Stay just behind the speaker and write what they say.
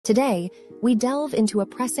Today, we delve into a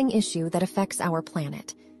pressing issue that affects our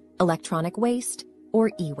planet: electronic waste, or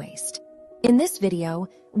e-waste. In this video,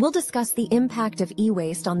 we'll discuss the impact of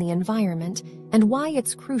e-waste on the environment and why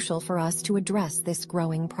it's crucial for us to address this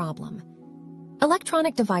growing problem.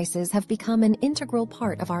 Electronic devices have become an integral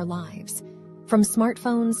part of our lives. From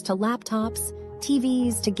smartphones to laptops,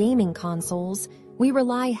 TVs to gaming consoles, we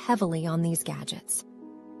rely heavily on these gadgets.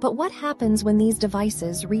 But what happens when these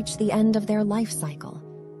devices reach the end of their life cycle?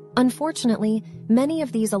 Unfortunately, many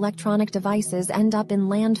of these electronic devices end up in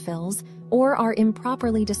landfills or are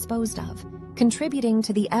improperly disposed of, contributing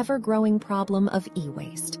to the ever-growing problem of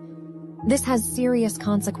e-waste. This has serious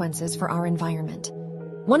consequences for our environment.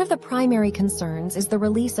 One of the primary concerns is the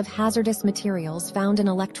release of hazardous materials found in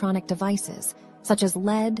electronic devices, such as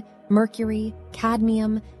lead, mercury,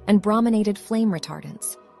 cadmium, and brominated flame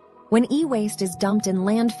retardants. When e-waste is dumped in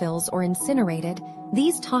landfills or incinerated,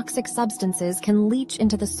 these toxic substances can leach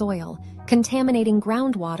into the soil, contaminating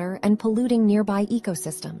groundwater and polluting nearby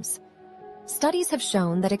ecosystems. Studies have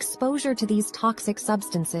shown that exposure to these toxic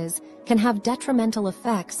substances can have detrimental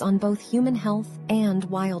effects on both human health and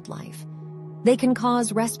wildlife. They can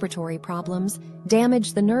cause respiratory problems,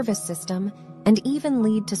 damage the nervous system, and even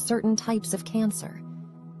lead to certain types of cancer.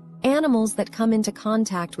 Animals that come into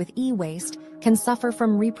contact with e-waste can suffer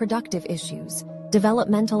from reproductive issues,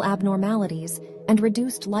 developmental abnormalities, and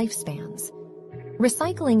reduced lifespans.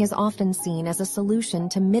 Recycling is often seen as a solution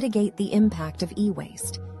to mitigate the impact of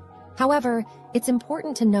e-waste. However, it's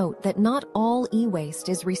important to note that not all e-waste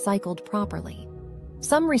is recycled properly.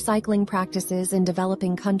 Some recycling practices in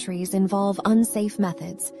developing countries involve unsafe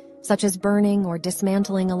methods, such as burning or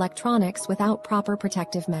dismantling electronics without proper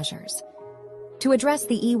protective measures. To address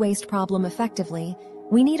the e-waste problem effectively,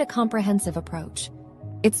 we need a comprehensive approach.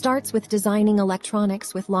 It starts with designing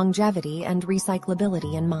electronics with longevity and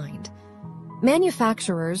recyclability in mind.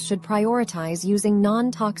 Manufacturers should prioritize using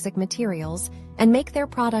non-toxic materials and make their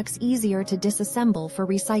products easier to disassemble for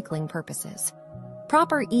recycling purposes.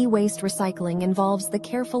 Proper e-waste recycling involves the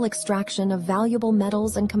careful extraction of valuable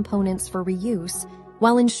metals and components for reuse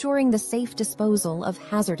while ensuring the safe disposal of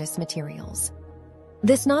hazardous materials.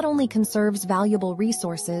 This not only conserves valuable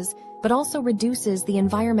resources, but also reduces the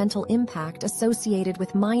environmental impact associated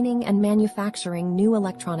with mining and manufacturing new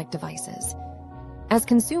electronic devices. As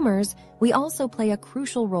consumers, we also play a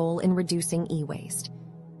crucial role in reducing e-waste.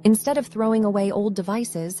 Instead of throwing away old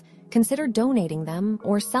devices, consider donating them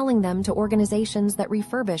or selling them to organizations that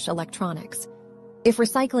refurbish electronics. If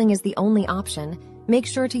recycling is the only option, make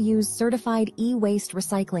sure to use certified e-waste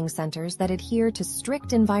recycling centers that adhere to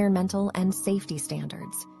strict environmental and safety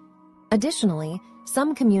standards. Additionally,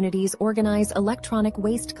 some communities organize electronic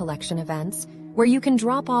waste collection events where you can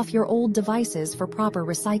drop off your old devices for proper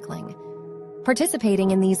recycling.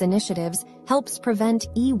 Participating in these initiatives helps prevent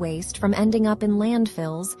e-waste from ending up in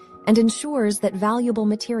landfills and ensures that valuable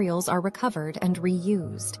materials are recovered and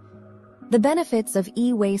reused. The benefits of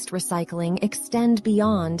e-waste recycling extend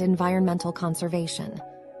beyond environmental conservation.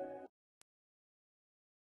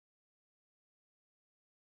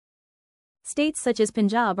 States such as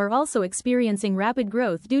Punjab are also experiencing rapid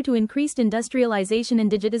growth due to increased industrialization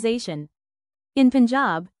and digitization. In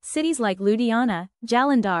Punjab, cities like Ludhiana,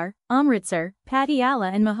 Jalandhar, Amritsar,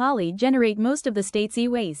 Patiala and Mohali generate most of the state's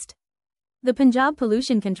e-waste. The Punjab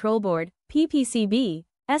Pollution Control Board, PPCB,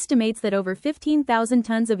 estimates that over 15,000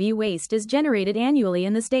 tons of e-waste is generated annually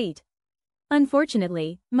in the state.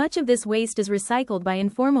 Unfortunately, much of this waste is recycled by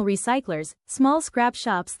informal recyclers, small scrap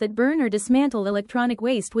shops that burn or dismantle electronic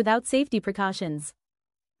waste without safety precautions.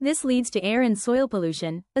 This leads to air and soil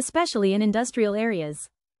pollution, especially in industrial areas.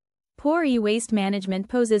 Poor e-waste management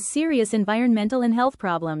poses serious environmental and health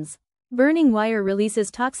problems. Burning wire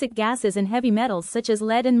releases toxic gases and heavy metals such as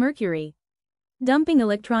lead and mercury. Dumping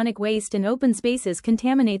electronic waste in open spaces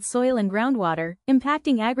contaminates soil and groundwater,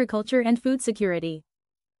 impacting agriculture and food security.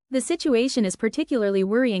 The situation is particularly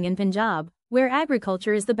worrying in Punjab, where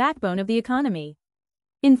agriculture is the backbone of the economy.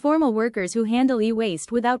 Informal workers who handle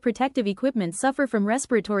e-waste without protective equipment suffer from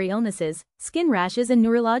respiratory illnesses, skin rashes and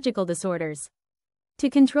neurological disorders. To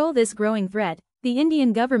control this growing threat, the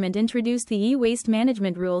Indian government introduced the e-waste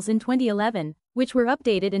management rules in 2011, which were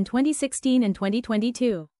updated in 2016 and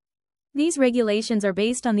 2022. These regulations are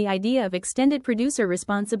based on the idea of extended producer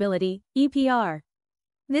responsibility, EPR.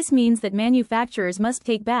 This means that manufacturers must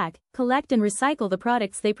take back, collect and recycle the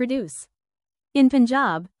products they produce. In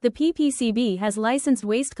Punjab, the PPCB has licensed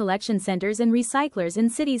waste collection centers and recyclers in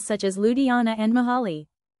cities such as Ludhiana and Mohali.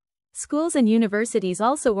 Schools and universities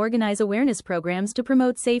also organize awareness programs to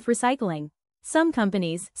promote safe recycling. Some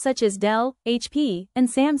companies, such as Dell, HP, and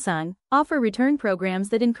Samsung, offer return programs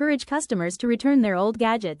that encourage customers to return their old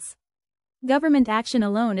gadgets. Government action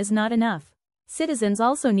alone is not enough. Citizens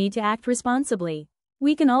also need to act responsibly.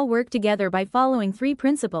 We can all work together by following 3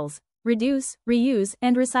 principles: reduce, reuse,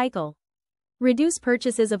 and recycle. Reduce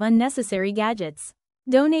purchases of unnecessary gadgets.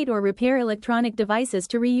 Donate or repair electronic devices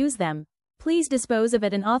to reuse them. Please dispose of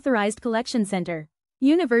at an authorized collection center.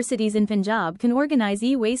 Universities in Punjab can organize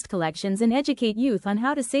e-waste collections and educate youth on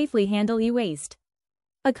how to safely handle e-waste.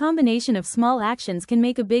 A combination of small actions can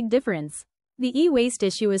make a big difference. The e-waste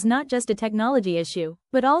issue is not just a technology issue,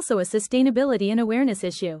 but also a sustainability and awareness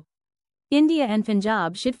issue. India and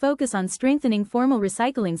Punjab should focus on strengthening formal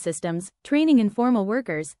recycling systems, training informal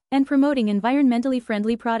workers, and promoting environmentally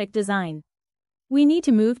friendly product design. We need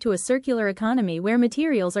to move to a circular economy where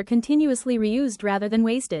materials are continuously reused rather than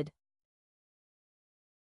wasted.